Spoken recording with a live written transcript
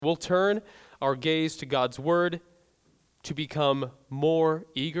We'll turn our gaze to God's word to become more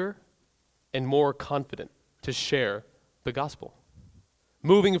eager and more confident to share the gospel.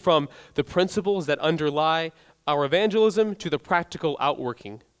 Moving from the principles that underlie our evangelism to the practical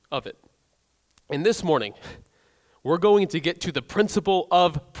outworking of it. And this morning, we're going to get to the principle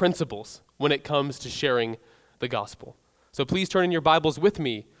of principles when it comes to sharing the gospel. So please turn in your Bibles with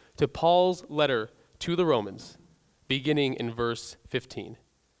me to Paul's letter to the Romans, beginning in verse 15.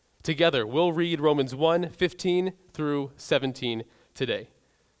 Together, we'll read Romans 1:15 through 17 today.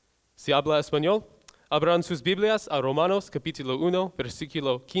 Si habla español, abran sus Biblias a Romanos capítulo 1,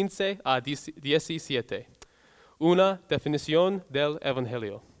 versículo 15 a 17. Una definición del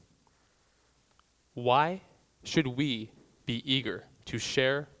Evangelio. Why should we be eager to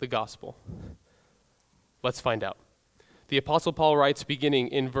share the gospel? Let's find out. The Apostle Paul writes beginning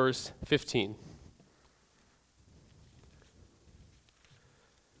in verse 15.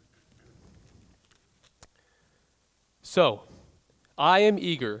 So, I am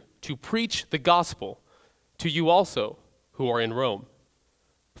eager to preach the gospel to you also who are in Rome.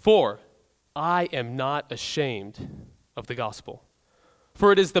 For I am not ashamed of the gospel.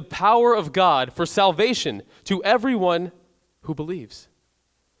 For it is the power of God for salvation to everyone who believes,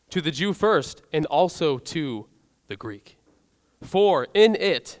 to the Jew first and also to the Greek. For in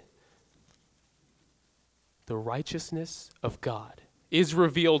it, the righteousness of God is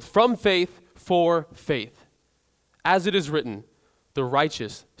revealed from faith for faith. As it is written, the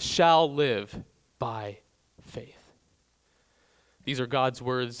righteous shall live by faith. These are God's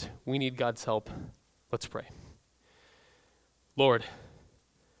words. We need God's help. Let's pray. Lord,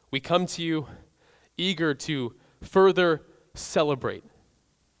 we come to you eager to further celebrate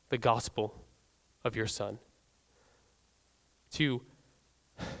the gospel of your Son, to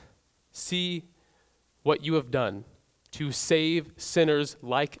see what you have done to save sinners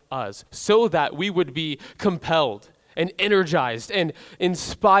like us, so that we would be compelled and energized and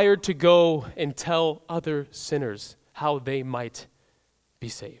inspired to go and tell other sinners how they might be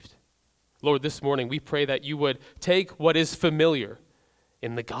saved. Lord, this morning we pray that you would take what is familiar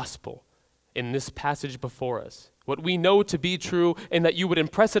in the gospel, in this passage before us, what we know to be true, and that you would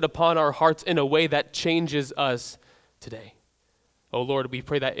impress it upon our hearts in a way that changes us today. Oh Lord, we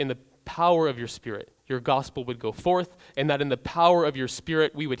pray that in the power of your Spirit, your gospel would go forth, and that in the power of your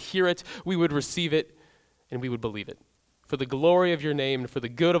Spirit we would hear it, we would receive it, and we would believe it. For the glory of your name, and for the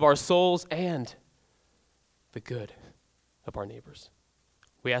good of our souls, and the good of our neighbors.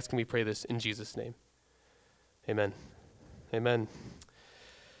 We ask and we pray this in Jesus' name. Amen. Amen.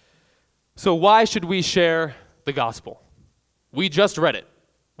 So why should we share the gospel? We just read it.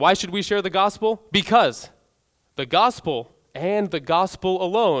 Why should we share the gospel? Because the gospel and the gospel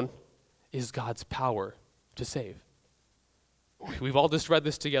alone is God's power to save. We've all just read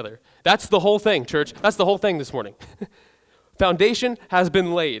this together. That's the whole thing, church. That's the whole thing this morning. Foundation has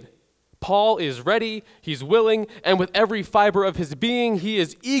been laid. Paul is ready, he's willing, and with every fiber of his being, he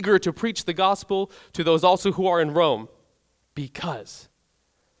is eager to preach the gospel to those also who are in Rome, because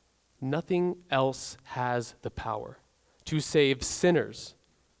nothing else has the power to save sinners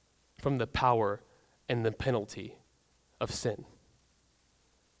from the power and the penalty of sin.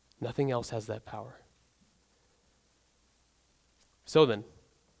 Nothing else has that power. So then,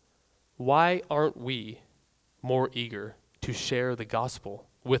 why aren't we more eager to share the gospel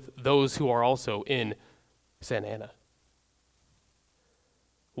with those who are also in Santa Ana?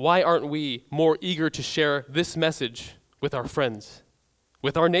 Why aren't we more eager to share this message with our friends,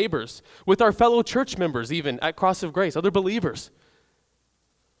 with our neighbors, with our fellow church members, even at Cross of Grace, other believers?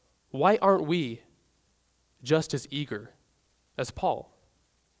 Why aren't we just as eager as Paul?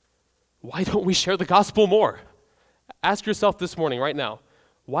 Why don't we share the gospel more? Ask yourself this morning, right now,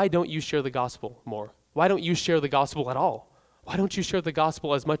 why don't you share the gospel more? Why don't you share the gospel at all? Why don't you share the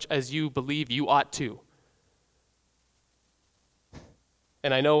gospel as much as you believe you ought to?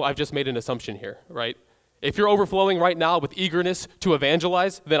 And I know I've just made an assumption here, right? If you're overflowing right now with eagerness to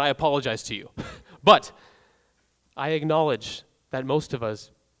evangelize, then I apologize to you. But I acknowledge that most of us,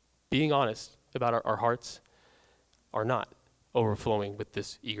 being honest about our hearts, are not overflowing with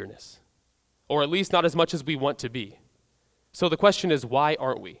this eagerness. Or at least not as much as we want to be. So the question is, why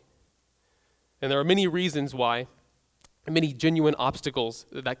aren't we? And there are many reasons why, many genuine obstacles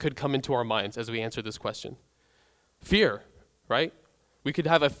that could come into our minds as we answer this question. Fear, right? We could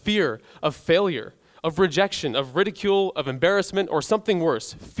have a fear of failure, of rejection, of ridicule, of embarrassment, or something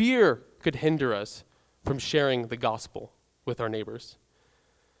worse. Fear could hinder us from sharing the gospel with our neighbors.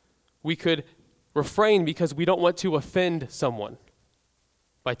 We could refrain because we don't want to offend someone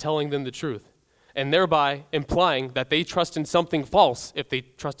by telling them the truth. and thereby implying that they trust in something false if they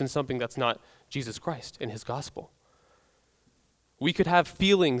trust in something that's not Jesus Christ and his gospel. We could have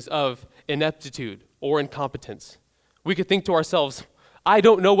feelings of ineptitude or incompetence. We could think to ourselves, I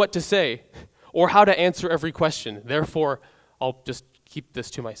don't know what to say or how to answer every question, therefore I'll just keep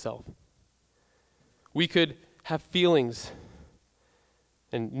this to myself. We could have feelings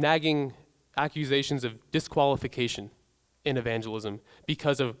and nagging accusations of disqualification in evangelism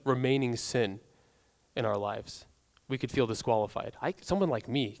because of remaining sin in our lives. We could feel disqualified. Someone like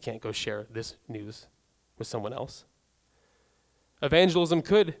me can't go share this news with someone else. Evangelism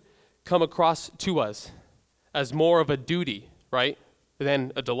could come across to us as more of a duty, right,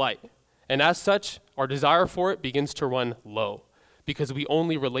 than a delight. And as such, our desire for it begins to run low because we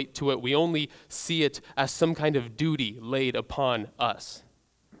only relate to it, we only see it as some kind of duty laid upon us.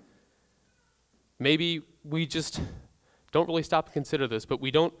 Maybe we just don't really stop and consider this, but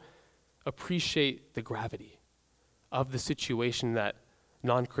we don't appreciate the gravity of the situation that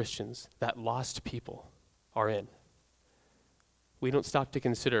non-Christians, that lost people are in. We don't stop to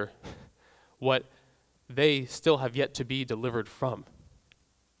consider what they still have yet to be delivered from.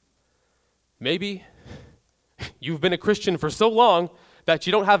 Maybe you've been a Christian for so long that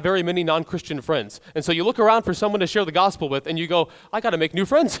you don't have very many non-Christian friends. And so you look around for someone to share the gospel with and you go, I got to make new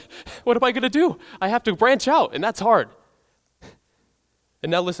friends. What am I going to do? I have to branch out, and that's hard.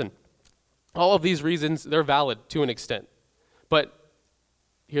 And now listen, all of these reasons, they're valid to an extent. But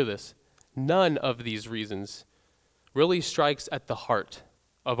hear this, none of these reasons really strikes at the heart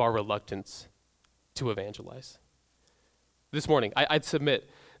of our reluctance to evangelize. This morning, I'd submit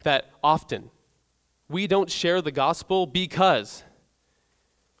that often we don't share the gospel because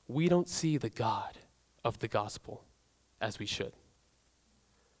we don't see the God of the gospel as we should.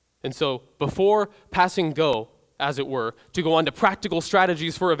 And so before passing go, as it were, to go on to practical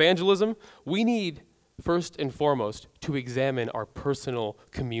strategies for evangelism, we need, first and foremost, to examine our personal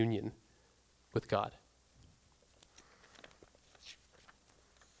communion with God.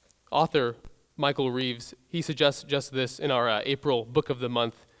 Author Michael Reeves, he suggests just this in our April Book of the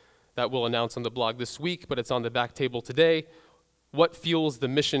Month that we'll announce on the blog this week, but it's on the back table today. What fuels the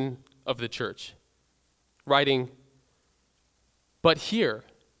mission of the church? Writing, but here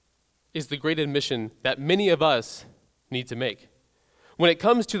is the great admission that many of us need to make. When it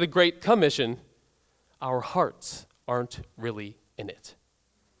comes to the Great Commission, our hearts aren't really in it.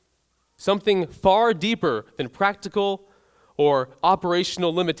 Something far deeper than practical or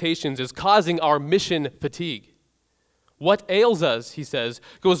operational limitations is causing our mission fatigue. What ails us, he says,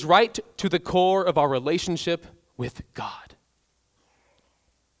 goes right to the core of our relationship with God.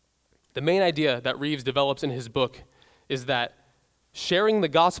 The main idea that Reeves develops in his book is that sharing the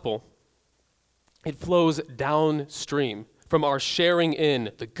gospel, it flows downstream from our sharing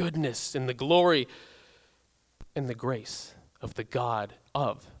in the goodness and the glory and the grace of the God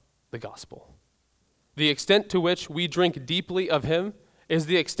of the gospel. The extent to which we drink deeply of him is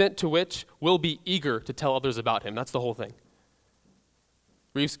the extent to which we'll be eager to tell others about him. That's the whole thing.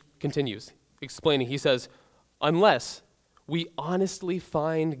 Reeves continues, explaining, he says, unless we honestly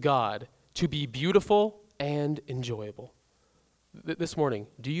find God to be beautiful and enjoyable. This morning,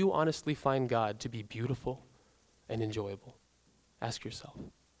 do you honestly find God to be beautiful and enjoyable? Ask yourself.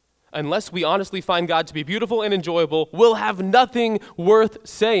 Unless we honestly find God to be beautiful and enjoyable, we'll have nothing worth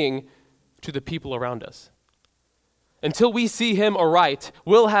saying to the people around us. Until we see him aright,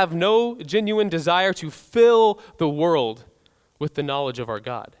 we'll have no genuine desire to fill the world with the knowledge of our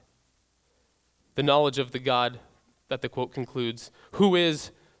God. The knowledge of the God that the quote concludes, who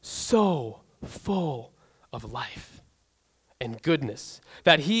is so full of life and goodness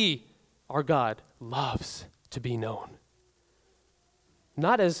that he, our God, loves to be known.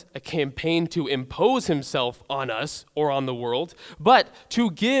 Not as a campaign to impose himself on us or on the world, but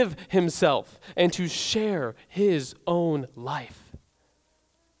to give himself and to share his own life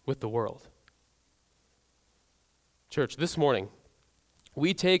with the world. Church, this morning,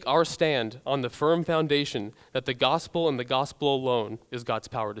 we take our stand on the firm foundation that the gospel and the gospel alone is God's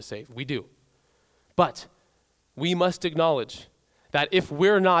power to save. We do. But we must acknowledge that if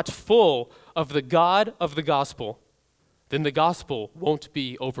we're not full of the God of the gospel, then the gospel won't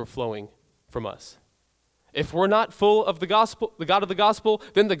be overflowing from us. If we're not full of the gospel, the God of the gospel,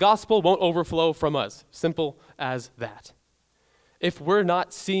 then the gospel won't overflow from us. Simple as that. If we're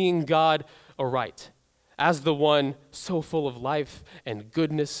not seeing God aright as the one so full of life and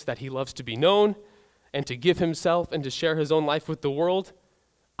goodness that he loves to be known and to give himself and to share his own life with the world,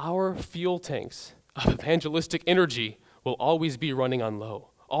 our fuel tanks of evangelistic energy will always be running on low,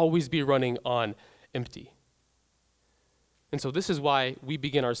 always be running on empty. And so this is why we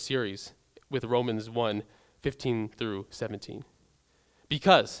begin our series with Romans 1:15 through 17.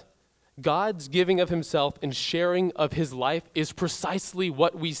 Because God's giving of himself and sharing of his life is precisely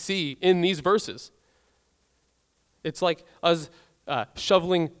what we see in these verses. It's like us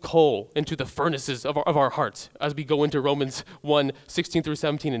shoveling coal into the furnaces of our hearts as we go into Romans 1:16 through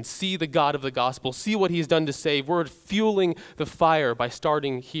 17 and see the God of the gospel, see what he's done to save. We're fueling the fire by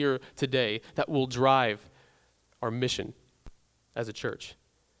starting here today that will drive our mission as a church.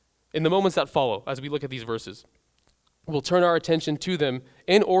 In the moments that follow, as we look at these verses, we'll turn our attention to them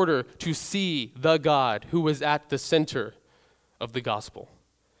in order to see the God who is at the center of the gospel.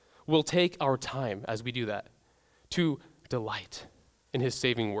 We'll take our time as we do that to delight in his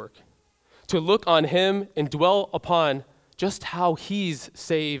saving work, to look on him and dwell upon just how he's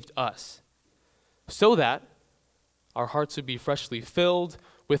saved us, so that our hearts would be freshly filled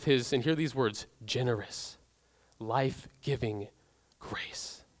with his, and hear these words, generous, life-giving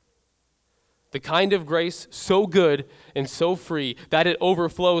grace. The kind of grace so good and so free that it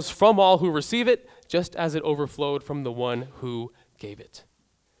overflows from all who receive it, just as it overflowed from the one who gave it.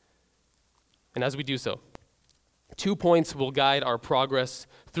 And as we do so, 2 points will guide our progress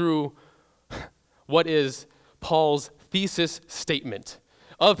through what is Paul's thesis statement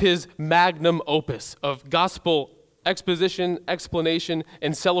of his magnum opus of gospel exposition, explanation,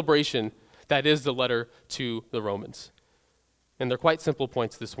 and celebration that is the letter to the Romans. And they're quite simple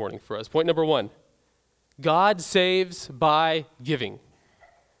points this morning for us. Point number 1, God saves by giving.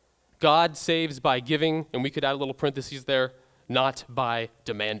 God saves by giving, and we could add a little parentheses there, not by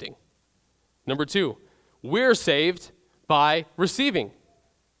demanding. Number 2, we're saved by receiving.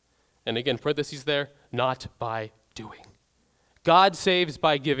 And again, parentheses there, not by doing. God saves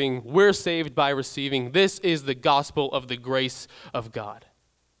by giving. We're saved by receiving. This is the gospel of the grace of God.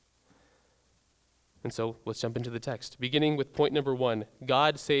 And so let's jump into the text. Beginning with point number 1,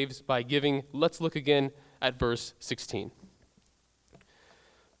 God saves by giving. Let's look again at verse 16.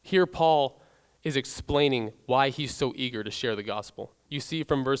 Here Paul is explaining why he's so eager to share the gospel. You see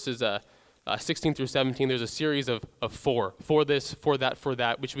from verses 16 through 17, there's a series of for this, for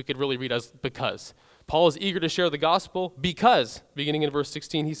that, which we could really read as because. Paul is eager to share the gospel because, beginning in verse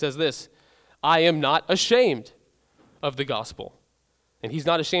 16, he says this, I am not ashamed of the gospel. And he's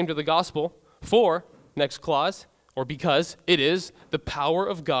not ashamed of the gospel for, next clause, or because it is the power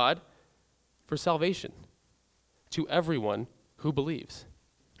of God for salvation to everyone who believes,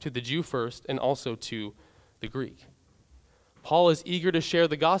 to the Jew first and also to the Greek. Paul is eager to share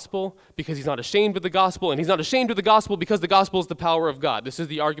the gospel because he's not ashamed of the gospel, and he's not ashamed of the gospel because the gospel is the power of God. This is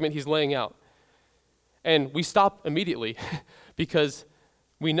the argument he's laying out. And we stop immediately because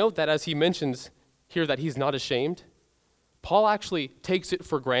we note that as he mentions here that he's not ashamed, Paul actually takes it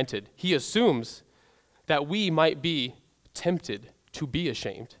for granted. He assumes that we might be tempted to be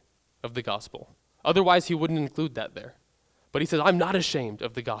ashamed of the gospel. Otherwise, he wouldn't include that there. But he says, I'm not ashamed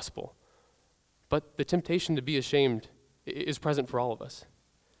of the gospel. But the temptation to be ashamed is present for all of us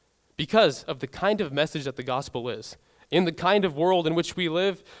because of the kind of message that the gospel is, in the kind of world in which we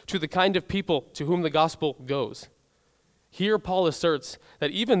live, to the kind of people to whom the gospel goes. Here, Paul asserts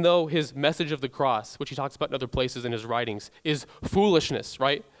that even though his message of the cross, which he talks about in other places in his writings, is foolishness,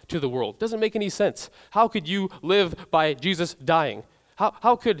 right, to the world, doesn't make any sense. How could you live by Jesus dying?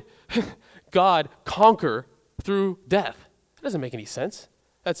 How could God conquer through death? That doesn't make any sense.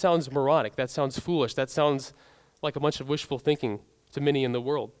 That sounds moronic. That sounds foolish. That sounds like a bunch of wishful thinking to many in the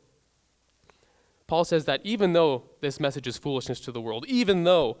world. Paul says that even though this message is foolishness to the world, even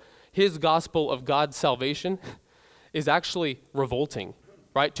though his gospel of God's salvation is actually revolting,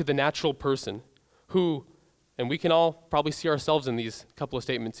 right, to the natural person who, and we can all probably see ourselves in these couple of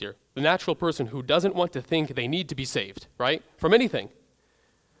statements here, the natural person who doesn't want to think they need to be saved, right, from anything,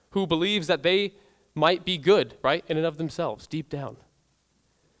 who believes that they might be good, right, in and of themselves, deep down,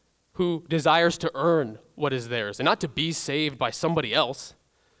 who desires to earn what is theirs and not to be saved by somebody else,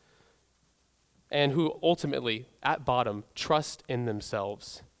 and who ultimately, at bottom, trust in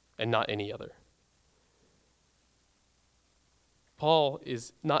themselves and not any other. Paul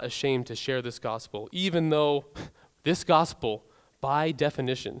is not ashamed to share this gospel, even though this gospel, by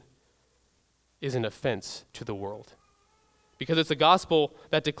definition, is an offense to the world. Because it's a gospel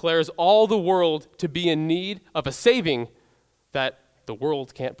that declares all the world to be in need of a saving that the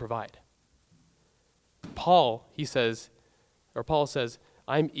world can't provide. Paul says,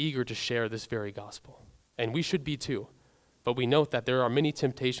 I'm eager to share this very gospel. And we should be too. But we note that there are many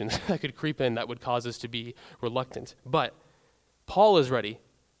temptations that could creep in that would cause us to be reluctant. But Paul is ready,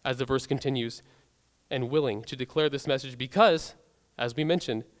 as the verse continues, and willing to declare this message because, as we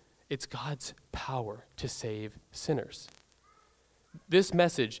mentioned, it's God's power to save sinners. This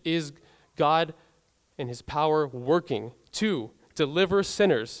message is God in his power working to deliver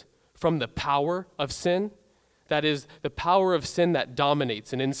sinners from the power of sin, that is, the power of sin that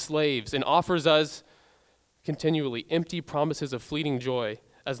dominates and enslaves and offers us continually empty promises of fleeting joy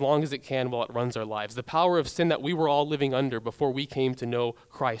as long as it can while it runs our lives. The power of sin that we were all living under before we came to know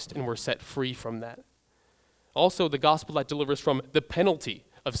Christ and were set free from that. Also, the gospel that delivers from the penalty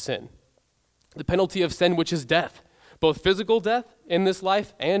of sin. The penalty of sin, which is death, both physical death in this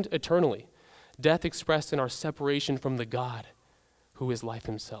life and eternally. Death expressed in our separation from the God who is life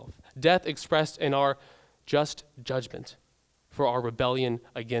himself. Death expressed in our just judgment for our rebellion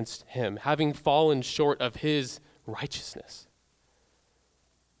against him, having fallen short of his righteousness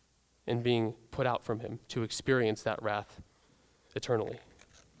and being put out from him to experience that wrath eternally.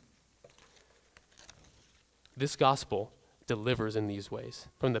 This gospel delivers in these ways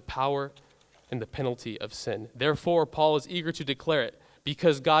from the power and the penalty of sin. Therefore, Paul is eager to declare it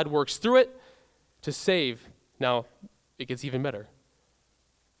because God works through it to save. Now, it gets even better.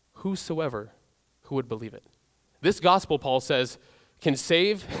 Whosoever who would believe it. This gospel, Paul says, can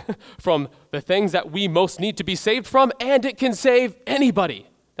save from the things that we most need to be saved from, and it can save anybody.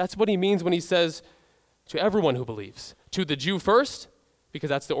 That's what he means when he says to everyone who believes. To the Jew first, because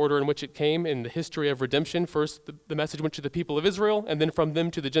that's the order in which it came in the history of redemption. First, the message went to the people of Israel, and then from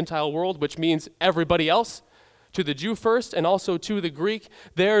them to the Gentile world, which means everybody else. To the Jew first, and also to the Greek.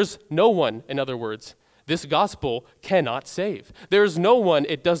 There's no one, in other words, this gospel cannot save. There's no one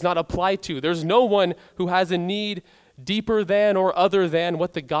it does not apply to. There's no one who has a need deeper than or other than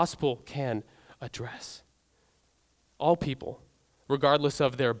what the gospel can address. All people, regardless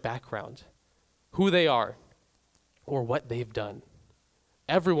of their background, who they are, or what they've done.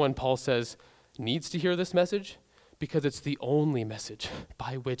 Everyone, Paul says, needs to hear this message because it's the only message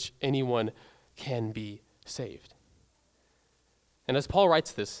by which anyone can be saved. And as Paul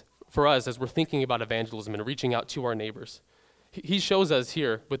writes this for us, as we're thinking about evangelism and reaching out to our neighbors, he shows us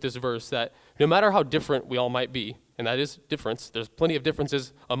here with this verse that no matter how different we all might be, and that is difference, there's plenty of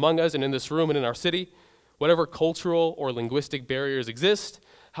differences among us and in this room and in our city, whatever cultural or linguistic barriers exist,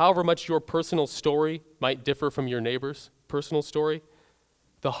 however much your personal story might differ from your neighbor's personal story,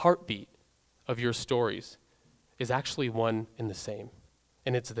 the heartbeat of your stories is actually one and the same.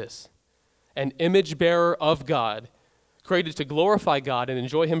 And it's this: an image bearer of God, created to glorify God and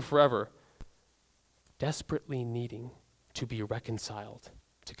enjoy him forever, desperately needing to be reconciled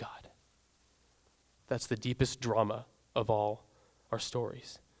to God. That's the deepest drama of all our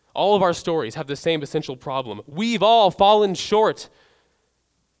stories. All of our stories have the same essential problem. We've all fallen short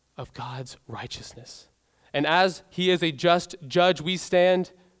of God's righteousness. And as he is a just judge, we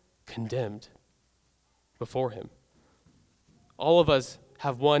stand condemned before him. All of us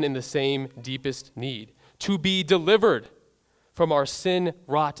have one and the same deepest need: to be delivered from our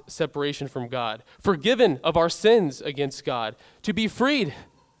sin-wrought separation from God, forgiven of our sins against God, to be freed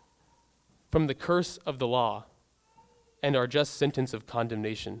from the curse of the law and our just sentence of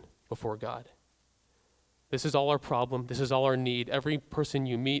condemnation before God. This is all our problem. This is all our need. Every person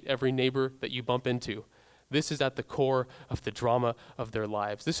you meet, every neighbor that you bump into, this is at the core of the drama of their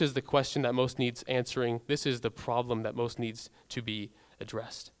lives. This is the question that most needs answering. This is the problem that most needs to be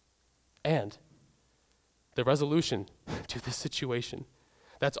addressed. And the resolution to this situation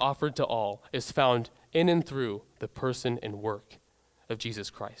that's offered to all is found in and through the person and work of Jesus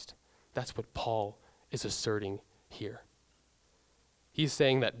Christ. That's what Paul is asserting here. He's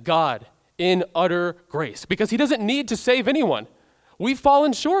saying that God, in utter grace, because he doesn't need to save anyone. We've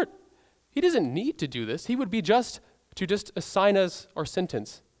fallen short. He doesn't need to do this. He would be just assign us our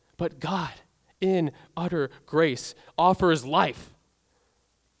sentence. But God, in utter grace, offers life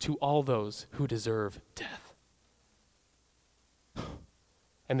to all those who deserve death.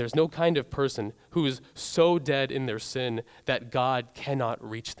 And there's no kind of person who is so dead in their sin that God cannot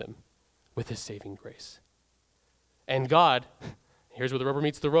reach them with his saving grace. And God, here's where the rubber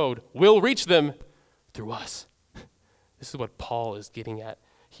meets the road, will reach them through us. This is what Paul is getting at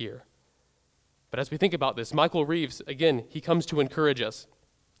here. But as we think about this, Michael Reeves, again, he comes to encourage us.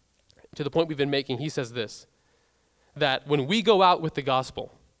 To the point we've been making, he says this, that when we go out with the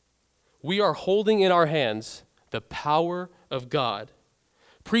gospel, we are holding in our hands the power of God,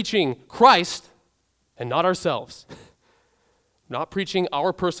 preaching Christ and not ourselves, not preaching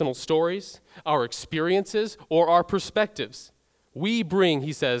our personal stories, our experiences, or our perspectives. We bring,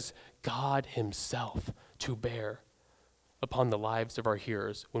 he says, God himself to bear upon the lives of our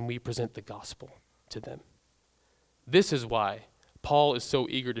hearers when we present the gospel to them. This is why Paul is so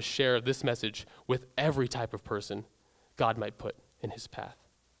eager to share this message with every type of person God might put in his path.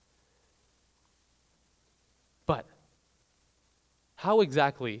 But how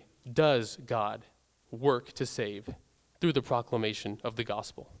exactly does God work to save through the proclamation of the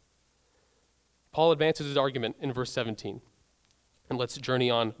gospel? Paul advances his argument in verse 17, and let's journey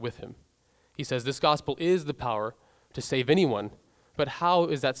on with him. He says, this gospel is the power to save anyone, but how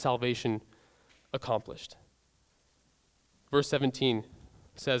is that salvation accomplished? Verse 17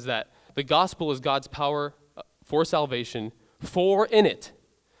 says that the gospel is God's power for salvation, for in it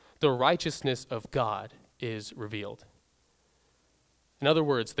the righteousness of God is revealed. In other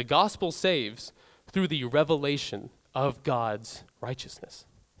words, the gospel saves through the revelation of God's righteousness.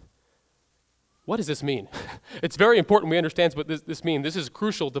 What does this mean? It's very important we understand what this means. This is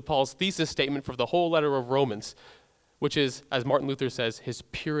crucial to Paul's thesis statement for the whole letter of Romans, which is, as Martin Luther says, his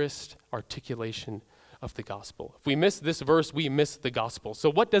purest articulation of the gospel. If we miss this verse, we miss the gospel.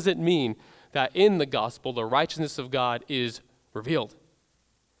 So what does it mean that in the gospel, the righteousness of God is revealed?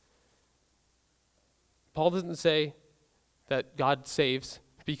 Paul doesn't say that God saves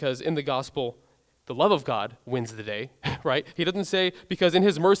because in the gospel, the love of God wins the day, right? He doesn't say because in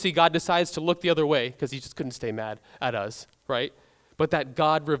his mercy, God decides to look the other way because he just couldn't stay mad at us, right? But that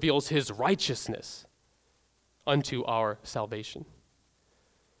God reveals his righteousness unto our salvation.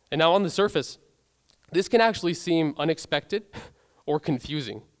 And now on the surface, this can actually seem unexpected or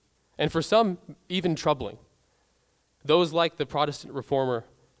confusing, and for some, even troubling. Those like the Protestant reformer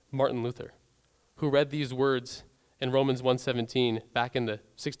Martin Luther, who read these words in Romans 1:17 back in the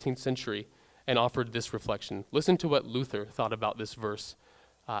 16th century and offered this reflection. Listen to what Luther thought about this verse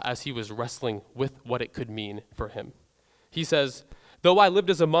as he was wrestling with what it could mean for him. He says, though I lived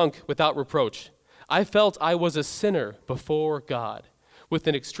as a monk without reproach, I felt I was a sinner before God with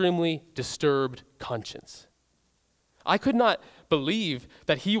an extremely disturbed conscience. I could not believe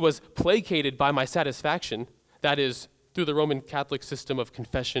that he was placated by my satisfaction, that is, through the Roman Catholic system of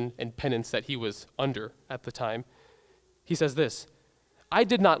confession and penance that he was under at the time. He says this, I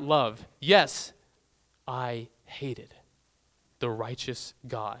did not love, yes, I hated the righteous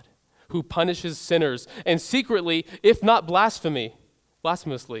God who punishes sinners and secretly, if not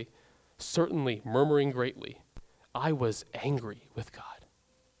blasphemously, certainly murmuring greatly, I was angry with God.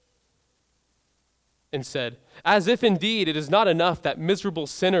 And said, as if indeed it is not enough that miserable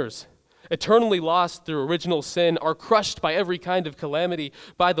sinners, eternally lost through original sin, are crushed by every kind of calamity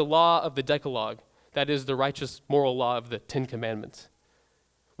by the law of the Decalogue, that is the righteous moral law of the Ten Commandments,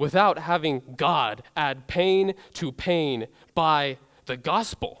 without having God add pain to pain by the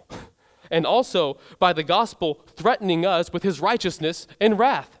gospel, and also by the gospel threatening us with his righteousness and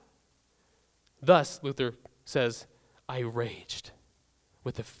wrath. Thus, Luther says, I raged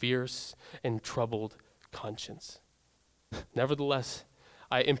with a fierce and troubled conscience. Nevertheless,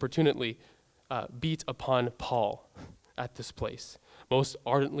 I importunately beat upon Paul at this place, most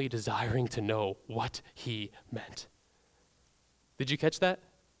ardently desiring to know what he meant. Did you catch that?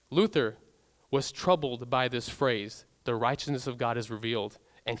 Luther was troubled by this phrase, the righteousness of God is revealed,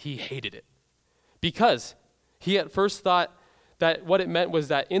 and he hated it. Because he at first thought that what it meant was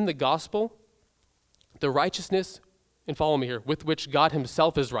that in the gospel, the righteousness, and follow me here, with which God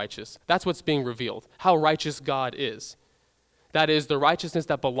himself is righteous, that's what's being revealed, how righteous God is. That is, the righteousness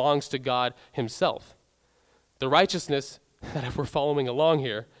that belongs to God himself. The righteousness that if we're following along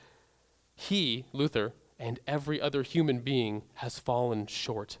here, he, Luther, and every other human being has fallen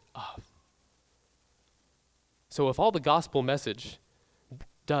short of. So if all the gospel message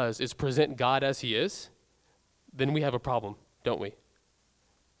does is present God as he is, then we have a problem, don't we?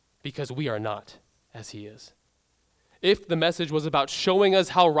 Because we are not as he is. If the message was about showing us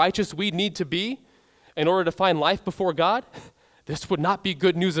how righteous we need to be in order to find life before God, this would not be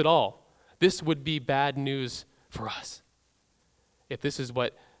good news at all. This would be bad news for us, if this is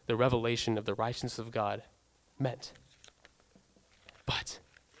what the revelation of the righteousness of God meant. But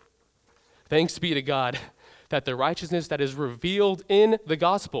thanks be to God that the righteousness that is revealed in the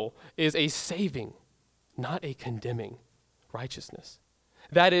gospel is a saving, not a condemning righteousness.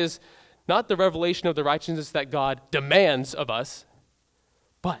 That is, not the revelation of the righteousness that God demands of us,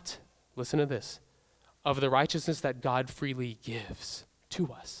 but, listen to this, of the righteousness that God freely gives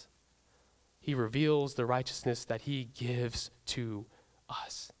to us. He reveals the righteousness that he gives to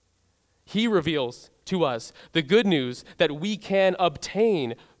us. He reveals to us the good news that we can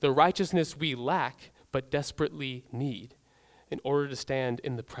obtain the righteousness we lack but desperately need in order to stand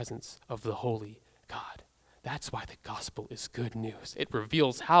in the presence of the holy God. That's why the gospel is good news. It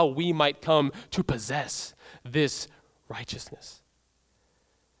reveals how we might come to possess this righteousness.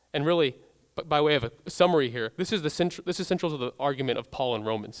 And really, by way of a summary here, this is central to the argument of Paul in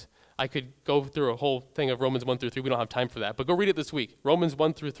Romans. I could go through a whole thing of Romans 1 through 3. We don't have time for that. But go read it this week. Romans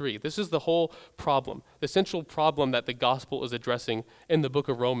 1 through 3. This is the whole problem. The central problem that the gospel is addressing in the book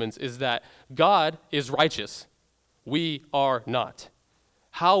of Romans is that God is righteous. We are not.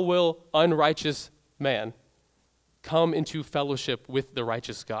 How will unrighteous man come into fellowship with the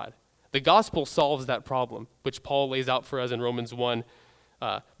righteous God? The gospel solves that problem, which Paul lays out for us in Romans 1,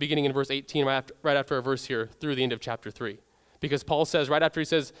 beginning in verse 18, right after our verse here, through the end of chapter 3. Because Paul says, right after he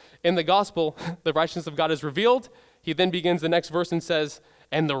says, in the gospel, the righteousness of God is revealed, he then begins the next verse and says,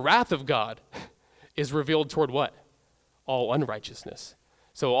 and the wrath of God is revealed toward what? All unrighteousness.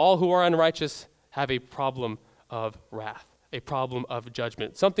 So all who are unrighteous have a problem of wrath, a problem of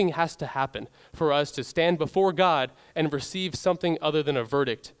judgment. Something has to happen for us to stand before God and receive something other than a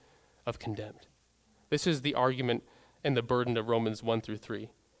verdict of condemned. This is the argument and the burden of Romans 1 through 3.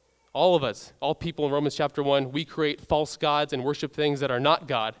 All of us, all people in Romans chapter 1, we create false gods and worship things that are not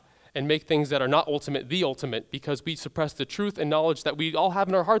God and make things that are not ultimate the ultimate because we suppress the truth and knowledge that we all have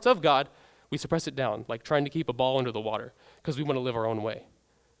in our hearts of God. We suppress it down, like trying to keep a ball under the water because we want to live our own way.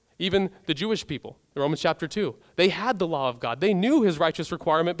 Even the Jewish people, in Romans chapter 2, they had the law of God. They knew his righteous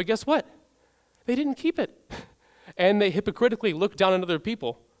requirement, but guess what? They didn't keep it. And they hypocritically looked down on other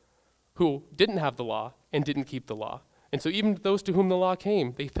people who didn't have the law and didn't keep the law. And so even those to whom the law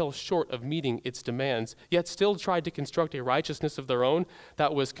came, they fell short of meeting its demands, yet still tried to construct a righteousness of their own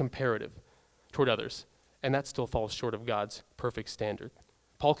that was comparative toward others. And that still falls short of God's perfect standard.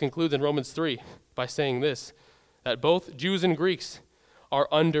 Paul concludes in Romans 3 by saying this, that both Jews and Greeks are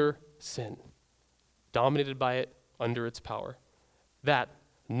under sin, dominated by it, under its power, that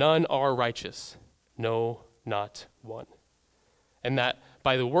none are righteous, no, not one. And that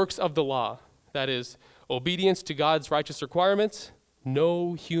by the works of the law, that is, obedience to God's righteous requirements,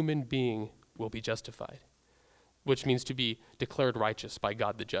 no human being will be justified, which means to be declared righteous by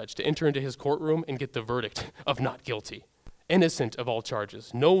God the judge, to enter into his courtroom and get the verdict of not guilty, innocent of all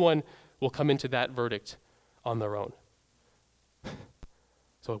charges. No one will come into that verdict on their own.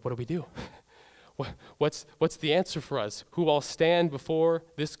 So what do we do? What's the answer for us? Who all stand before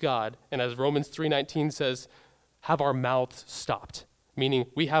this God, and as Romans 3:19 says, have our mouths stopped. Meaning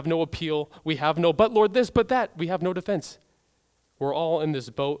we have no appeal, we have no, but Lord this, but that, we have no defense. We're all in this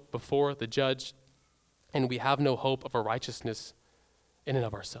boat before the judge, and we have no hope of a righteousness in and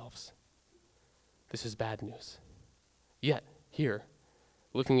of ourselves. This is bad news. Yet, here,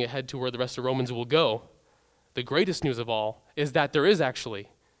 looking ahead to where the rest of Romans will go, the greatest news of all is that there is actually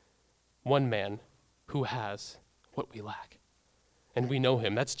one man who has what we lack. And we know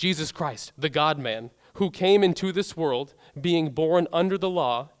him. That's Jesus Christ, the God-man, who came into this world being born under the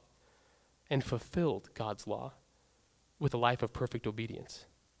law and fulfilled God's law with a life of perfect obedience.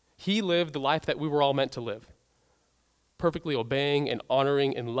 He lived the life that we were all meant to live, perfectly obeying and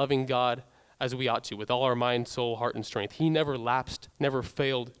honoring and loving God as we ought to, with all our mind, soul, heart, and strength. He never lapsed, never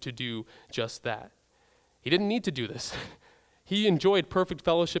failed to do just that. He didn't need to do this. He enjoyed perfect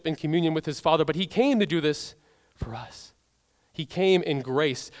fellowship and communion with his Father, but he came to do this for us. He came in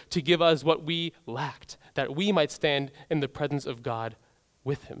grace to give us what we lacked, that we might stand in the presence of God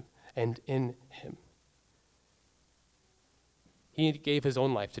with him and in him. He gave his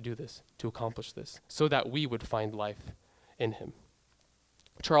own life to do this, to accomplish this, so that we would find life in him.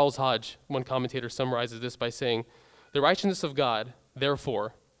 Charles Hodge, one commentator, summarizes this by saying, the righteousness of God,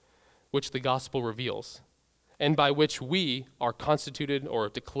 therefore, which the gospel reveals, and by which we are constituted or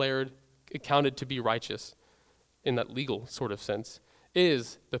declared, accounted to be righteous, in that legal sort of sense,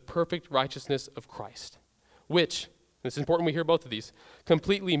 is the perfect righteousness of Christ, which, and it's important we hear both of these,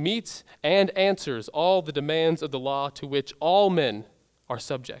 completely meets and answers all the demands of the law to which all men are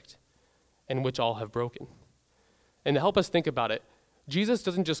subject and which all have broken. And to help us think about it, Jesus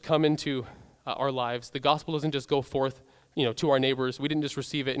doesn't just come into our lives. The gospel doesn't just go forth, to our neighbors. We didn't just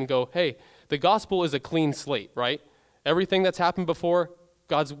receive it and go, hey, the gospel is a clean slate, right? Everything that's happened before,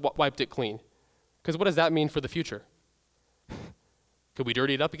 God's wiped it clean. Because what does that mean for the future? Could we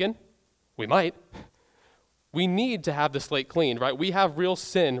dirty it up again? We might. We need to have the slate cleaned, right? We have real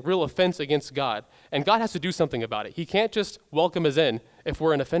sin, real offense against God, and God has to do something about it. He can't just welcome us in if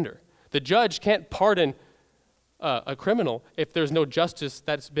we're an offender. The judge can't pardon a criminal if there's no justice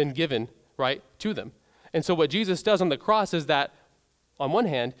that's been given, right, to them. And so what Jesus does on the cross is that, on one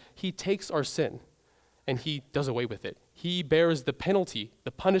hand, he takes our sin and he does away with it. He bears the penalty,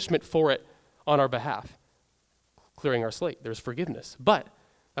 the punishment for it on our behalf, clearing our slate. There's forgiveness. But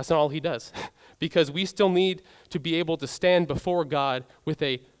that's not all he does, because we still need to be able to stand before God with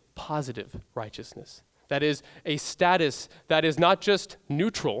a positive righteousness. That is, a status that is not just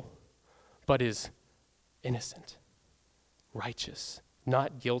neutral, but is innocent, righteous,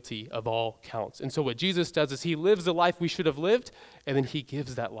 not guilty of all counts. And so what Jesus does is he lives the life we should have lived, and then he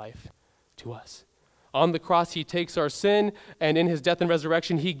gives that life to us. On the cross, he takes our sin, and in his death and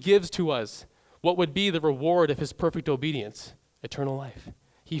resurrection, he gives to us what would be the reward of his perfect obedience, eternal life.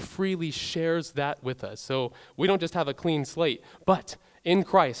 He freely shares that with us. So we don't just have a clean slate, but in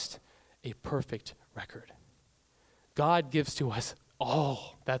Christ, a perfect record. God gives to us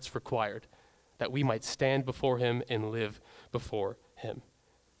all that's required, that we might stand before him and live before him.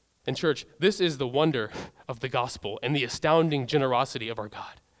 And church, this is the wonder of the gospel and the astounding generosity of our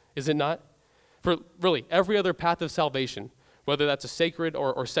God, is it not? For really, every other path of salvation, whether that's a sacred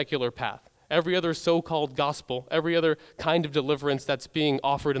or secular path, every other so-called gospel, every other kind of deliverance that's being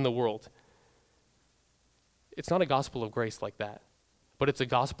offered in the world, it's not a gospel of grace like that, but it's a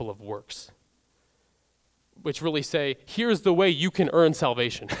gospel of works, which really say, here's the way you can earn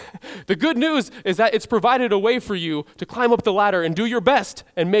salvation. The good news is that it's provided a way for you to climb up the ladder and do your best,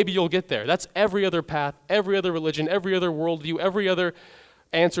 and maybe you'll get there. That's every other path, every other religion, every other worldview, every other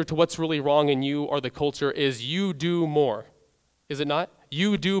answer to what's really wrong in you or the culture is you do more. Is it not?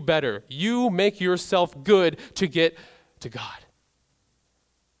 You do better. You make yourself good to get to God.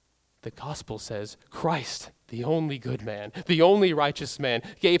 The gospel says Christ, the only good man, the only righteous man,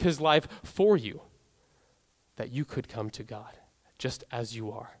 gave his life for you, that you could come to God just as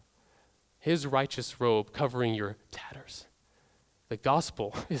you are. His righteous robe covering your tatters. The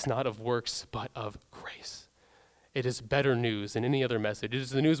gospel is not of works, but of grace. It is better news than any other message. It is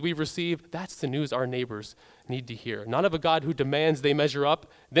the news we've received. That's the news our neighbors need to hear. Not of a God who demands they measure up,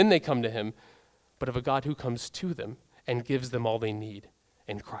 then they come to him, but of a God who comes to them and gives them all they need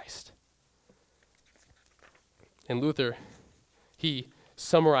in Christ. And Luther, he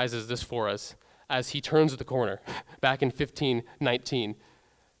summarizes this for us as he turns the corner back in 1519,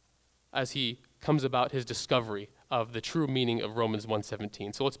 as he comes about his discovery of the true meaning of Romans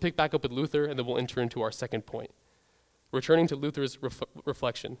 1:17. So let's pick back up with Luther, and then we'll enter into our second point. Returning to Luther's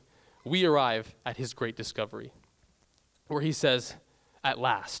reflection, we arrive at his great discovery, where he says, at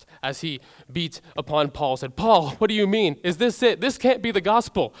last, as he beat upon Paul, said, Paul, what do you mean? Is this it? This can't be the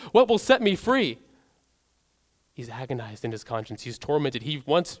gospel. What will set me free? He's agonized in his conscience. He's tormented. He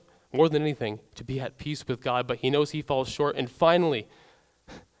wants, more than anything, to be at peace with God, but he knows he falls short. And finally,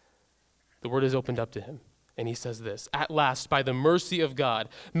 the word is opened up to him. And he says this, at last, by the mercy of God,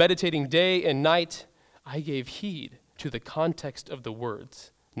 meditating day and night, I gave heed to the context of the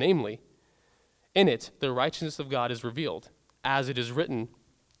words. Namely, in it, the righteousness of God is revealed, as it is written,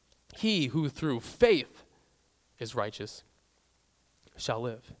 he who through faith is righteous shall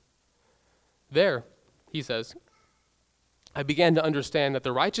live. There, he says, I began to understand that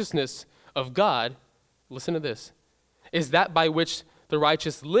the righteousness of God, listen to this, is that by which the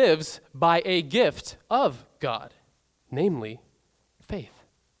righteous lives by a gift of God, namely faith.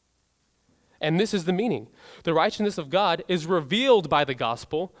 And this is the meaning. The righteousness of God is revealed by the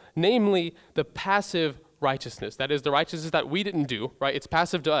gospel, namely the passive righteousness. That is the righteousness that we didn't do, right? It's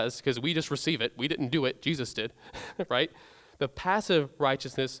passive to us because we just receive it. We didn't do it. Jesus did, right? The passive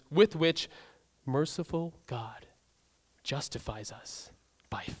righteousness with which merciful God justifies us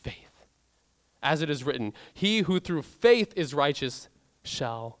by faith. As it is written, he who through faith is righteous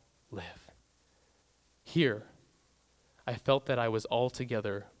shall live. Here, I felt that I was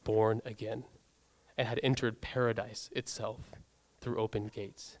altogether born again and had entered paradise itself through open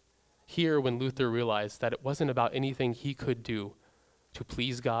gates. Here, when Luther realized that it wasn't about anything he could do to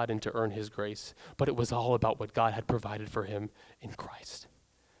please God and to earn his grace, but it was all about what God had provided for him in Christ.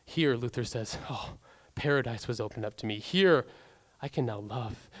 Here, Luther says, paradise was opened up to me. Here, I can now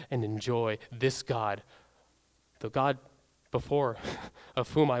love and enjoy this God, the God before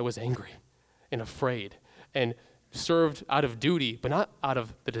of whom I was angry and afraid and served out of duty, but not out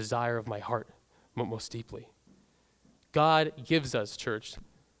of the desire of my heart most deeply. God gives us, church,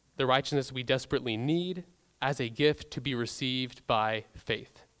 the righteousness we desperately need as a gift to be received by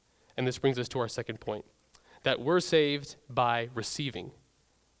faith. And this brings us to our second point, that we're saved by receiving,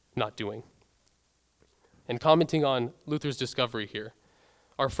 not doing. And commenting on Luther's discovery here,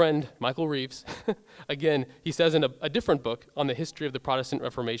 our friend Michael Reeves, again, he says in a different book on the history of the Protestant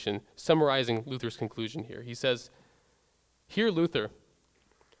Reformation, summarizing Luther's conclusion here, he says, here Luther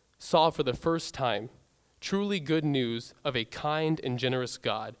saw for the first time truly good news of a kind and generous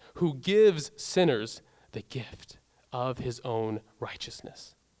God who gives sinners the gift of his own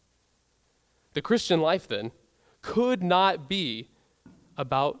righteousness. The Christian life, then, could not be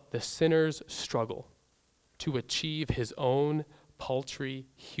about the sinner's struggle to achieve his own paltry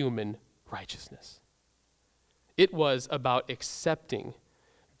human righteousness. It was about accepting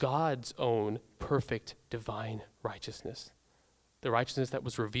God's own perfect divine righteousness, the righteousness that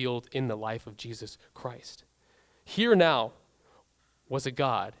was revealed in the life of Jesus Christ. Here now was a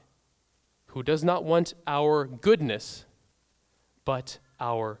God who does not want our goodness, but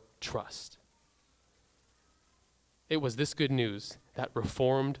our trust. It was this good news that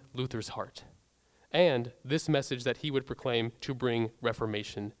reformed Luther's heart, and this message that he would proclaim to bring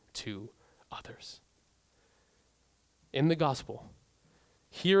reformation to others. In the gospel,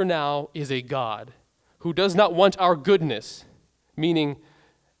 here now is a God who does not want our goodness, meaning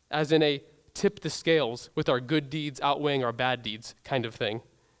as in a tip the scales with our good deeds outweighing our bad deeds kind of thing.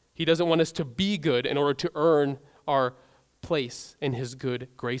 He doesn't want us to be good in order to earn our place in his good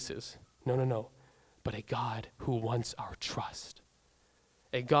graces. No. But a God who wants our trust.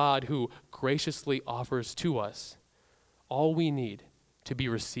 A God who graciously offers to us all we need to be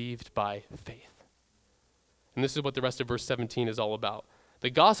received by faith. And this is what the rest of verse 17 is all about. The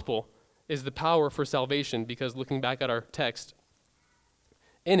gospel is the power for salvation because, looking back at our text,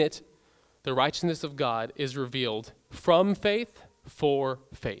 in it, the righteousness of God is revealed from faith for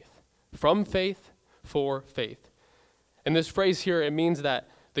faith. From faith for faith. And this phrase here, it means that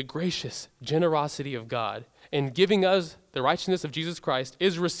the gracious generosity of God in giving us the righteousness of Jesus Christ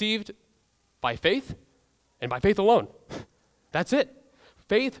is received by faith and by faith alone. That's it.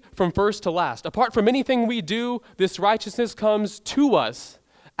 Faith from first to last. Apart from anything we do, this righteousness comes to us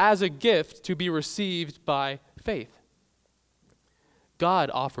as a gift to be received by faith.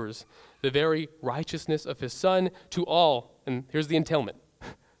 God offers the very righteousness of his Son to all, and here's the entailment,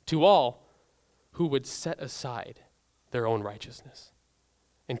 to all who would set aside their own righteousness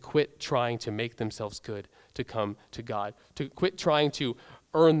and quit trying to make themselves good to come to God, to quit trying to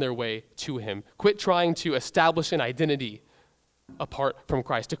earn their way to him, quit trying to establish an identity apart from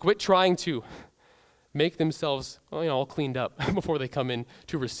Christ, to quit trying to make themselves all cleaned up before they come in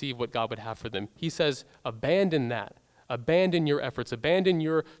to receive what God would have for them. He says, abandon that. Abandon your efforts. Abandon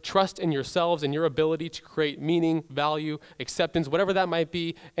your trust in yourselves and your ability to create meaning, value, acceptance, whatever that might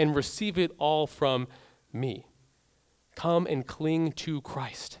be, and receive it all from me. Come and cling to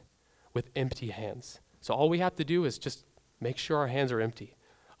Christ with empty hands. So all we have to do is just make sure our hands are empty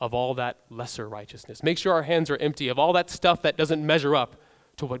of all that lesser righteousness. Make sure our hands are empty of all that stuff that doesn't measure up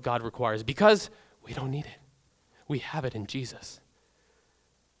to what God requires, because we don't need it. We have it in Jesus.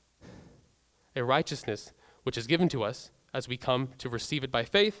 A righteousness which is given to us as we come to receive it by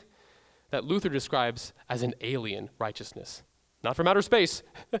faith, that Luther describes as an alien righteousness. Not from outer space,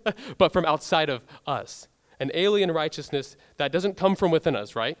 but from outside of us. An alien righteousness that doesn't come from within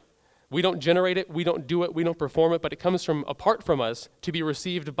us, right? We don't generate it, we don't do it, we don't perform it, but it comes from apart from us to be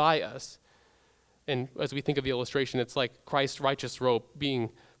received by us. And as we think of the illustration, it's like Christ's righteous robe being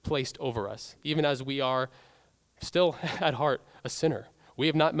placed over us, even as we are still at heart a sinner. We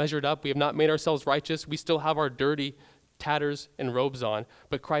have not measured up, we have not made ourselves righteous, we still have our dirty tatters and robes on,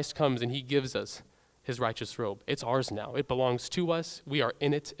 but Christ comes and he gives us his righteous robe. It's ours now. It belongs to us. We are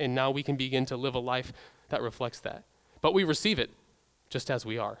in it, and now we can begin to live a life that reflects that. But we receive it just as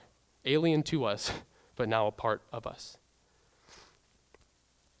we are, alien to us, but now a part of us.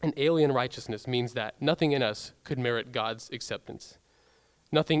 An alien righteousness means that nothing in us could merit God's acceptance.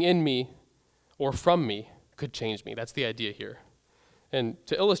 Nothing in me or from me could change me. That's the idea here. And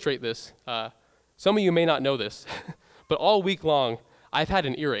to illustrate this, some of you may not know this, but all week long, I've had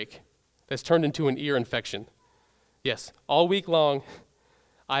an earache that's turned into an ear infection. Yes, all week long,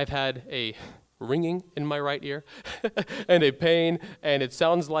 I've had a ringing in my right ear and a pain, and it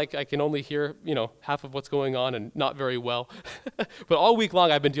sounds like I can only hear, half of what's going on and not very well. But all week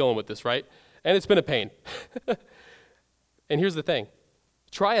long, I've been dealing with this, right? And it's been a pain. And here's the thing.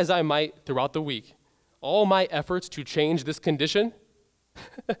 Try as I might throughout the week, all my efforts to change this condition,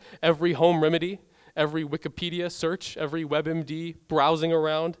 every home remedy, every Wikipedia search, every WebMD browsing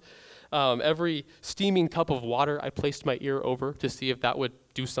around, every steaming cup of water I placed my ear over to see if that would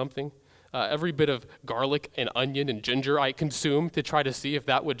do something, every bit of garlic and onion and ginger I consumed to try to see if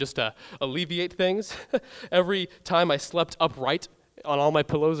that would just alleviate things, every time I slept upright on all my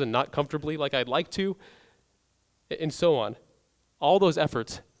pillows and not comfortably like I'd like to, and so on. All those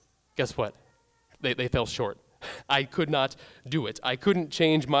efforts, guess what? They fell short. I could not do it. I couldn't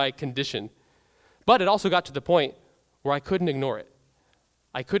change my condition. But it also got to the point where I couldn't ignore it.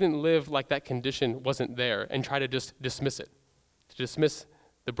 I couldn't live like that condition wasn't there and try to just dismiss it, to dismiss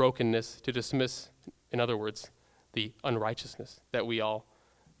the brokenness, to dismiss, in other words, the unrighteousness that we all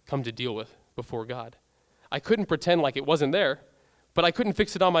come to deal with before God. I couldn't pretend like it wasn't there, but I couldn't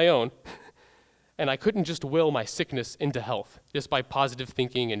fix it on my own. And I couldn't just will my sickness into health just by positive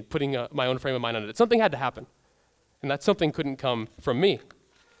thinking and putting my own frame of mind on it. Something had to happen. And that something couldn't come from me.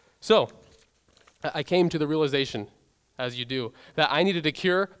 So, I came to the realization, as you do, that I needed a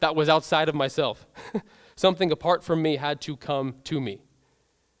cure that was outside of myself. Something apart from me had to come to me.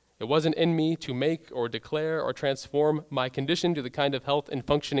 It wasn't in me to make or declare or transform my condition to the kind of health and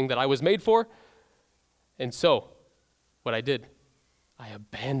functioning that I was made for. And so, what I did, I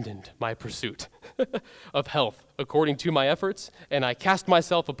abandoned my pursuit of health according to my efforts, and I cast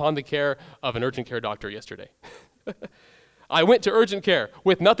myself upon the care of an urgent care doctor yesterday. I went to urgent care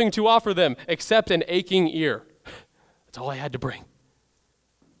with nothing to offer them except an aching ear. That's all I had to bring.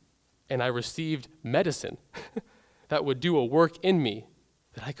 And I received medicine that would do a work in me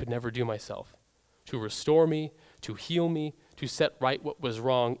that I could never do myself, to restore me, to heal me, to set right what was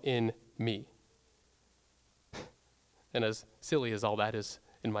wrong in me. And as silly as all that is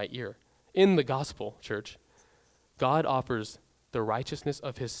in my ear, in the gospel, church, God offers the righteousness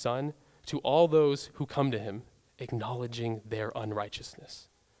of his Son to all those who come to him, acknowledging their unrighteousness,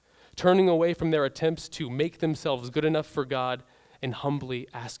 turning away from their attempts to make themselves good enough for God and humbly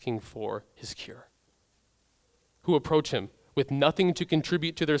asking for his cure, who approach him with nothing to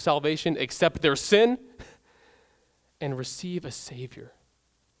contribute to their salvation except their sin, and receive a Savior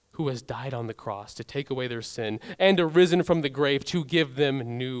who has died on the cross to take away their sin and arisen from the grave to give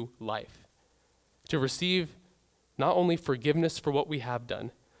them new life, to receive not only forgiveness for what we have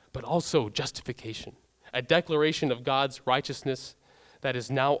done, but also justification, a declaration of God's righteousness that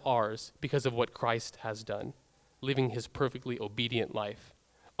is now ours because of what Christ has done, living his perfectly obedient life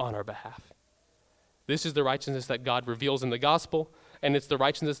on our behalf. This is the righteousness that God reveals in the gospel, and it's the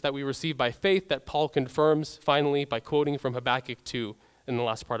righteousness that we receive by faith that Paul confirms finally by quoting from Habakkuk 2 in the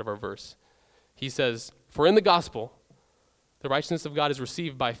last part of our verse. He says, "For in the gospel, the righteousness of God is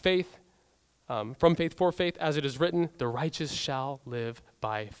received by faith, from faith for faith, as it is written, the righteous shall live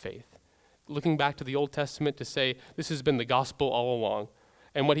by faith." Looking back to the Old Testament to say this has been the gospel all along.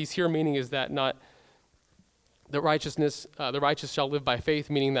 And what he's here meaning is that not the righteous shall live by faith,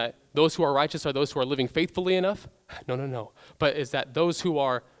 meaning that those who are righteous are those who are living faithfully enough? No. But is that those who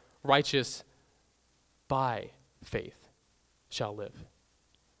are righteous by faith shall live.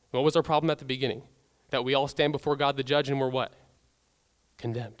 What was our problem at the beginning? That we all stand before God the judge and we're what?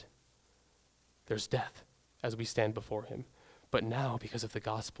 Condemned. There's death as we stand before him. But now, because of the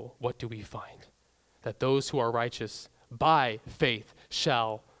gospel, what do we find? That those who are righteous by faith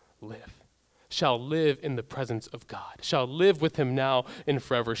shall live in the presence of God, shall live with him now and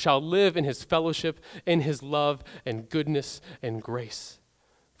forever, shall live in his fellowship, in his love and goodness and grace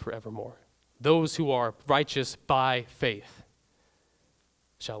forevermore. Those who are righteous by faith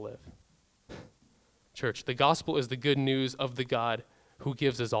shall live. Church, the gospel is the good news of the God who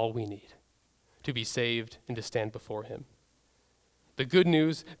gives us all we need to be saved and to stand before him. The good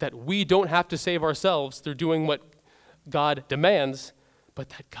news that we don't have to save ourselves through doing what God demands, but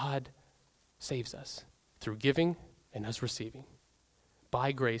that God saves us through giving and us receiving,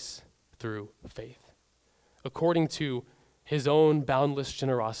 by grace through faith, according to his own boundless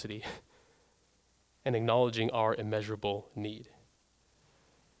generosity and acknowledging our immeasurable need.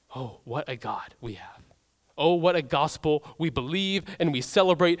 Oh, what a God we have. Oh, what a gospel we believe and we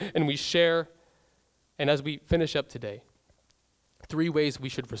celebrate and we share. And as we finish up today, 3 ways we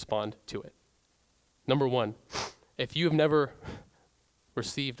should respond to it. Number 1, if you have never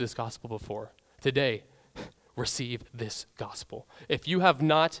received this gospel before, today, receive this gospel. If you have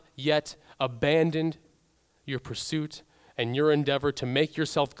not yet abandoned your pursuit and your endeavor to make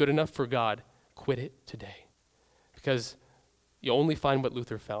yourself good enough for God, quit it today. Because you'll only find what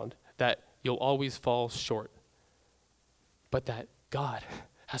Luther found, that you'll always fall short, but that God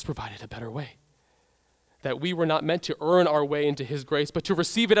has provided a better way. That we were not meant to earn our way into his grace, but to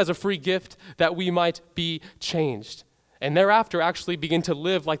receive it as a free gift that we might be changed. And thereafter actually begin to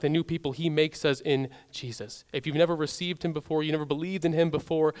live like the new people he makes us in Jesus. If you've never received him before, you never believed in him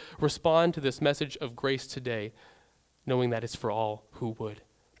before, respond to this message of grace today, knowing that it's for all who would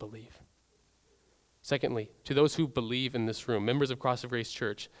believe. Secondly, to those who believe in this room, members of Cross of Grace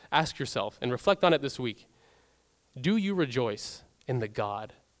Church, ask yourself and reflect on it this week. Do you rejoice in the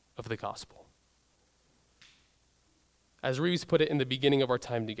God of the gospel? As Reeves put it in the beginning of our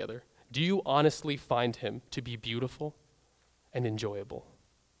time together, do you honestly find him to be beautiful and enjoyable?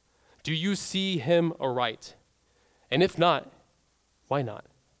 Do you see him aright? And if not, why not?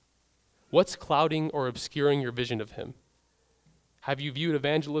 What's clouding or obscuring your vision of him? Have you viewed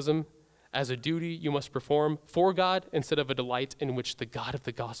evangelism as a duty you must perform for God instead of a delight in which the God of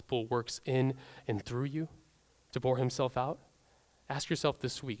the gospel works in and through you to pour himself out? Ask yourself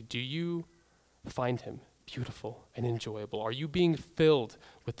this week, do you find him beautiful and enjoyable? Are you being filled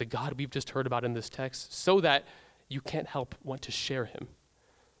with the God we've just heard about in this text so that you can't help want to share him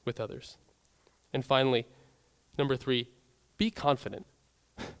with others. And finally, number 3, be confident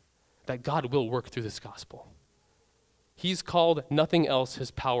that God will work through this gospel. He's called nothing else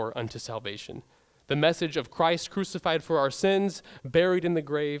his power unto salvation. The message of Christ crucified for our sins, buried in the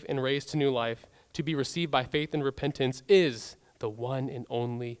grave, and raised to new life, to be received by faith and repentance, is the one and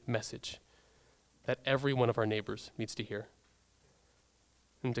only message that every one of our neighbors needs to hear.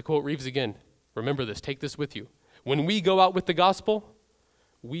 And to quote Reeves again, remember this, take this with you. When we go out with the gospel,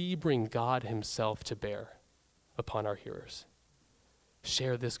 we bring God himself to bear upon our hearers.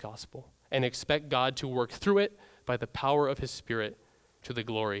 Share this gospel and expect God to work through it by the power of his Spirit to the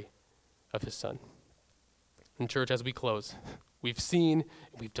glory of his Son. And church, as we close, we've seen,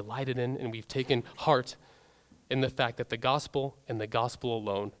 we've delighted in, and we've taken heart in the fact that the gospel and the gospel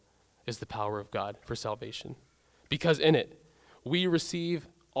alone is the power of God for salvation. Because in it, we receive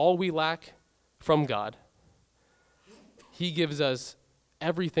all we lack from God. He gives us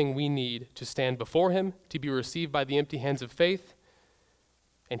everything we need to stand before him, to be received by the empty hands of faith,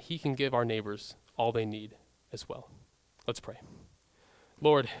 and he can give our neighbors all they need as well. Let's pray.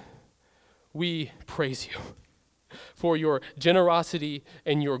 Lord, we praise you for your generosity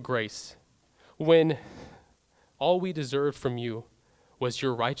and your grace when all we deserved from you was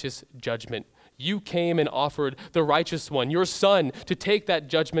your righteous judgment. You came and offered the righteous one, your Son, to take that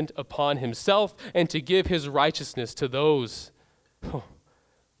judgment upon himself and to give his righteousness to those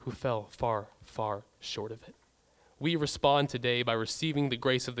who fell far, far short of it. We respond today by receiving the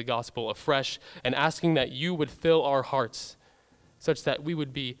grace of the gospel afresh and asking that you would fill our hearts such that we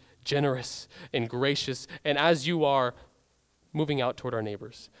would be generous and gracious, and as you are, moving out toward our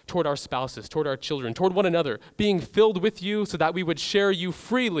neighbors, toward our spouses, toward our children, toward one another, being filled with you so that we would share you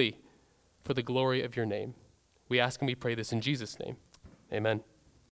freely for the glory of your name. We ask and we pray this in Jesus' name. Amen.